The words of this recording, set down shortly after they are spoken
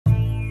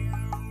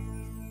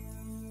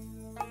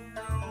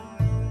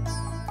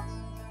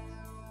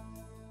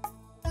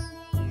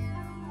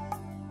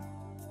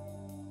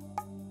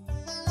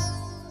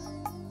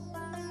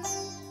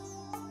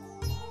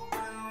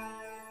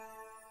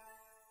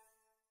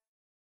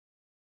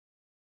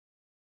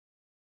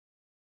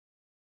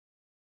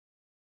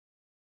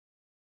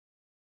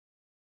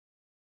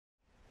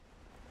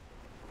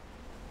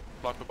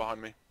Sniper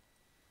behind me.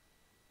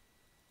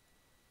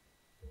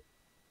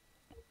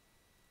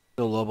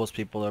 The Lobos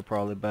people are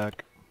probably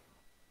back.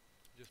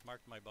 Just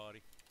marked my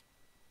body.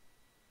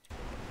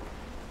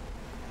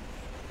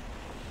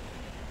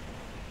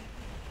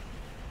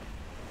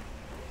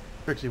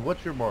 Trixie,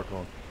 what's your mark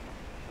on?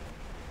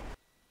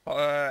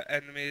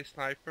 Enemy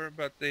sniper,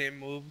 but they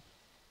moved.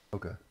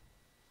 Okay.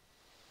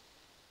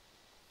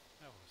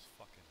 That was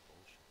fucking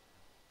bullshit.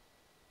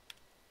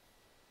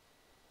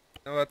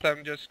 You know what?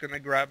 I'm just gonna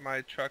grab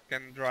my truck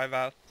and drive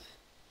out.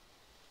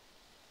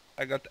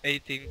 I got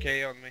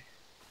 18k on me.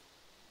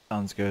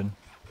 Sounds good.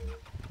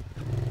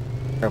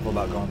 Careful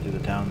about going through the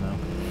town though.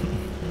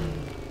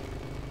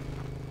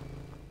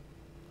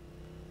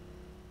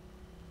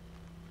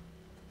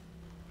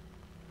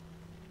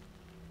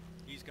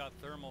 He's got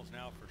thermals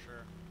now for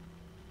sure.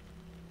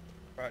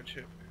 Right,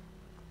 shit.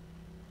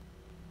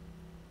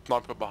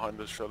 Sniper behind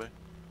us, surely.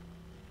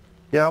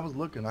 Yeah, I was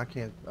looking. I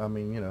can't. I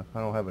mean, you know, I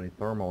don't have any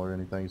thermal or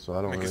anything, so I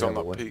I don't think really he's have on a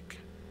that way. peak.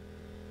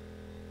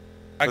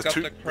 I There's got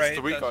two, the there's crate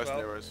 3 as guys well.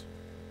 near us.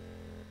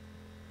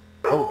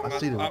 Oh, I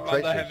see the I'm on the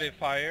tracers. heavy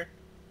fire.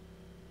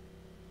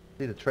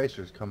 See the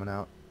tracers coming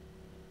out.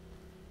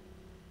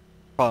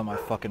 Probably my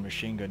fucking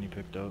machine gun you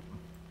picked up.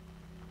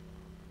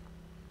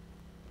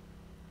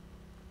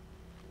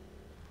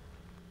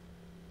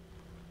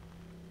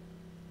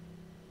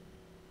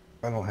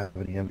 I don't have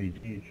any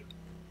MVGs.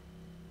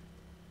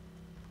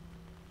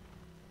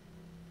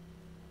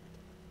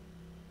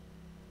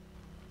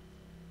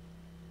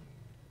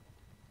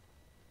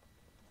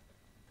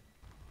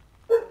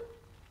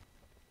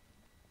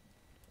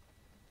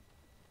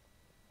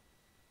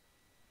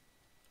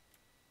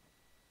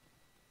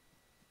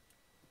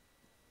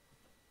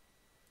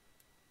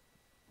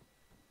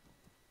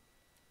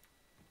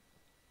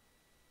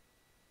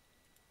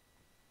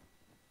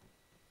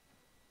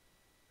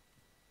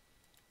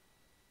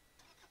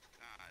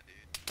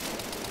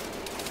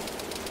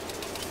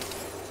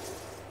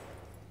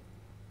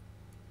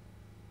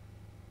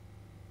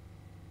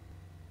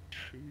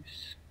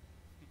 Truce.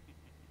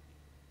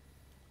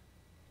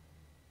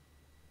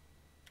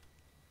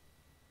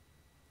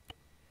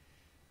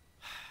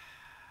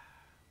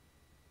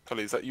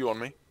 Cully, is that you on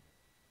me?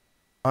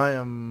 I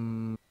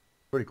am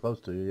pretty close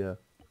to you, yeah.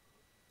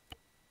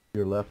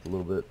 You're left a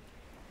little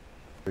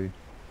bit.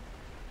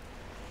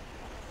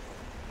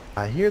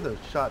 I hear those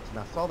shots, and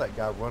I saw that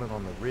guy running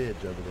on the ridge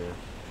over there.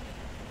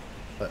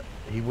 But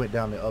he went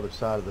down the other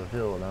side of the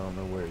hill, and I don't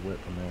know where he went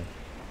from there.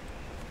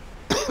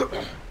 But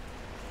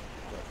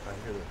I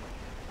hear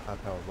the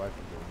high-powered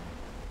rifle going on.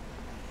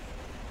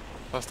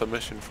 That's the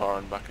mission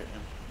firing back at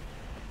him.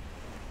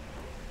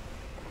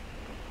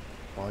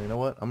 Well, you know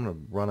what? I'm gonna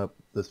run up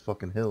this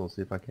fucking hill and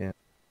see if I can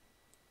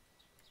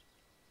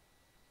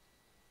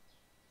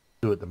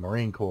do it the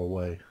Marine Corps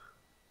way.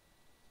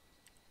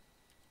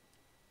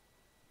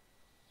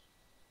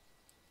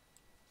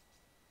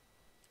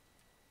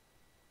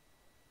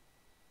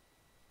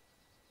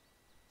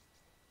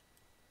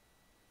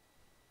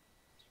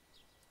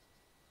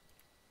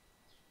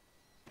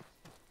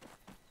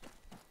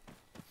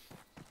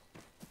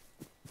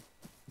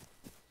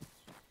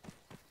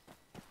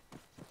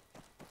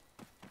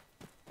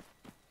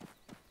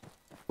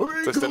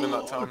 They're still in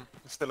that town.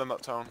 They're still in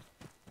that town.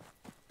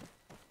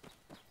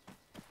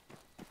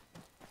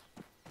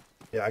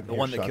 Yeah, I can The hear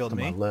one that shots killed to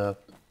my me?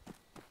 left.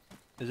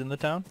 Is in the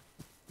town?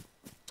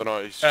 Don't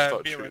know, he's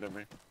started be shooting right. at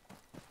me.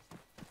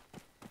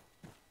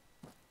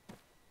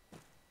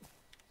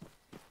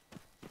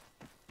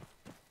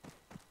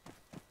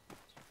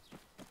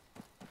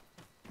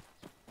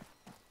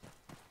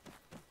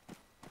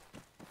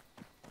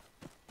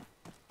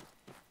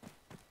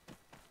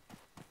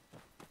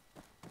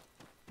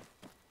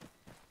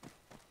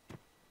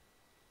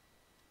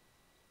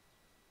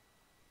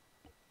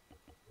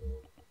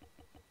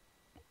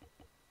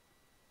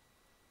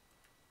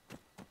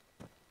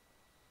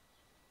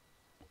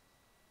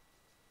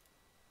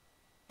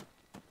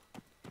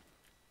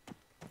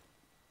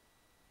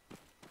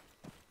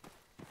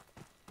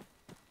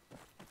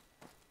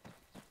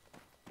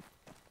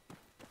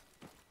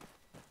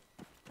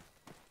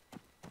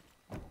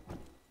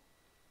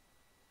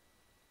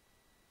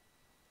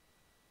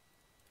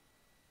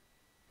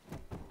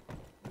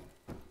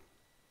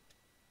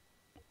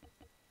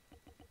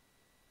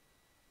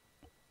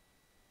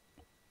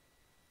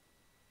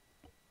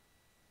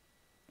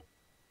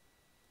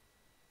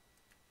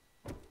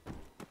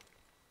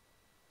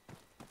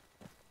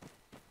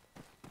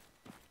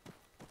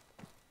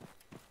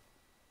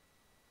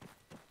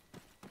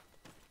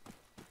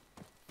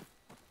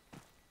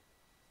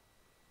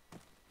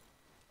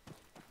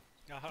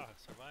 Aha,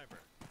 survivor.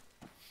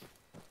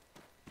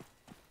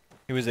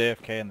 He was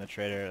AFK in the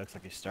trader. It looks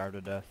like he starved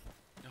to death.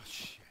 Oh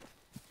shit.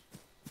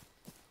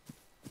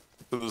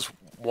 So there's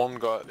one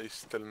guy at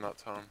least still in that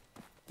town.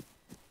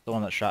 The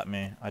one that shot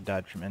me, I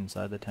died from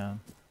inside the town.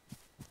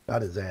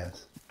 Got his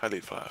ass. Heli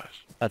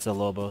flash. That's a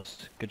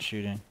Lobos. Good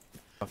shooting.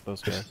 Fuck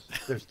those guys.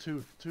 There's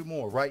two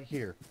more right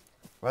here.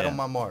 Right Yeah. on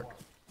my mark.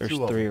 There's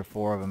Two of 3 them. or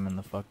 4 of them in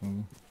the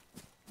fucking...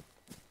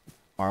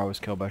 Mara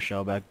was killed by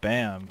Shellback.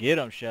 Bam! Get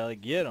him, Shelly.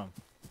 Get him.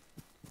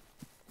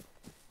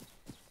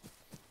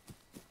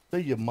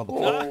 See you,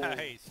 motherfucker.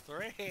 Nice!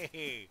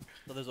 3!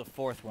 So there's a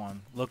fourth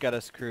one. Look at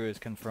his crew is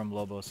confirmed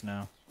Lobos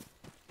now.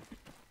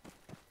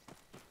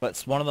 But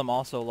one of them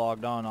also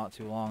logged on not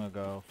too long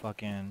ago.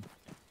 Fucking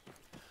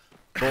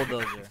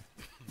Bulldozer.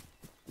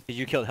 Did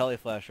you kill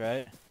Heliflash,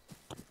 right?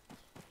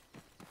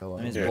 Hell,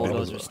 That means Yeah,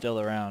 Bulldozer's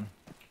still around.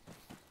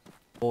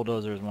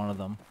 Bulldozer is one of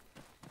them.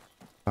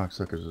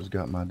 Cocksuckers has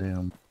got my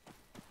damn.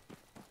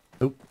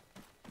 Oop.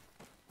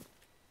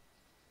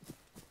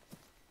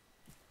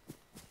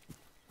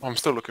 I'm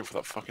still looking for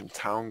that fucking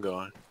town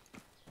guy.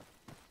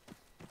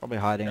 Probably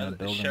hiding in the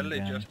building Shelly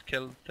again. just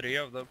killed 3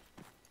 of them.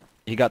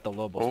 He got the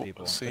Lobos Oh,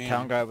 people. I see The him.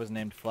 town guy was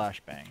named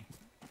Flashbang.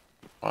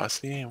 I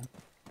see him.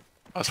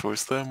 I saw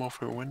his thermal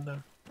through a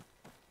window.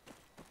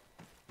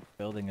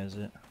 Building is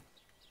it?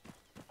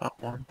 That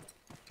one.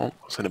 Oh,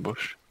 it's in a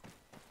bush.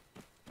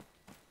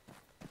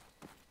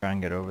 Try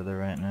and get over there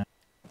right now.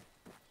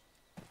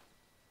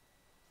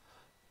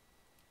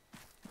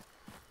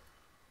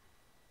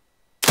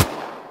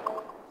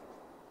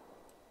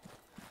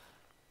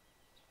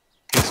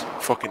 He's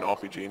fucking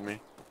RPGing me.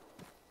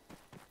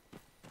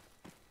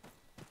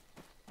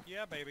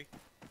 Yeah, baby.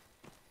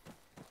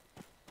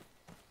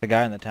 The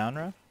guy in the town,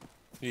 Rev?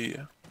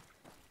 Yeah.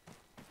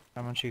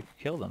 How much you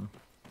killed him?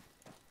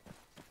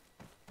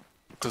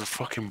 There's a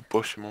fucking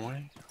bush in my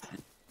way.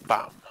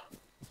 Bam.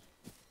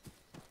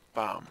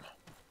 Bam.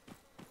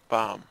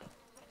 Bam.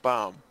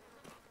 Bam.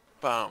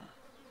 Bam.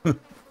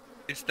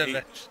 Is the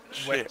Eat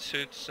shit.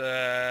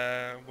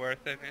 wetsuits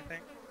worth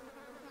anything?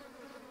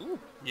 Ooh,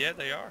 yeah,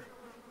 they are.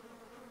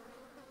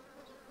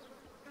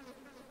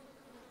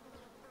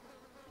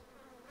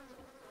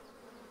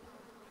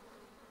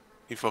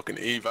 He fucking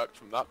evac'd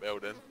from that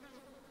building.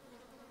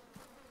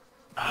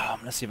 Oh, I'm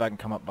gonna see if I can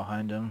come up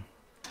behind him.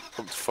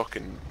 From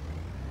fucking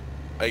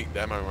 8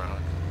 demo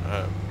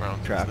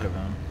rounds. Track isn't of it?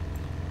 him.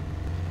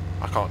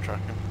 I can't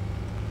track him.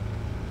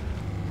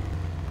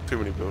 Too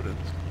many buildings.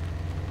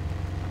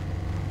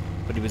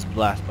 But he was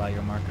blasted by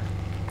your marker.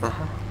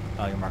 Uh-huh.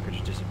 Oh, your marker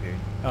just disappeared.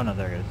 Oh no,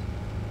 there it is.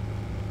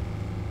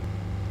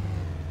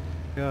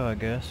 Go, I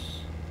guess.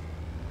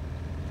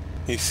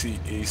 He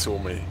saw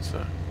me,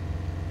 so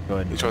Go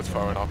ahead. he and tried to go.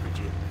 fire an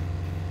RPG.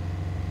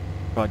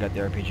 Probably got the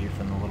RPG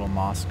from the little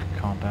mosque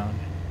compound.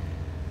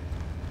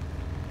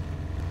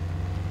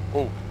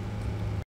 Oh,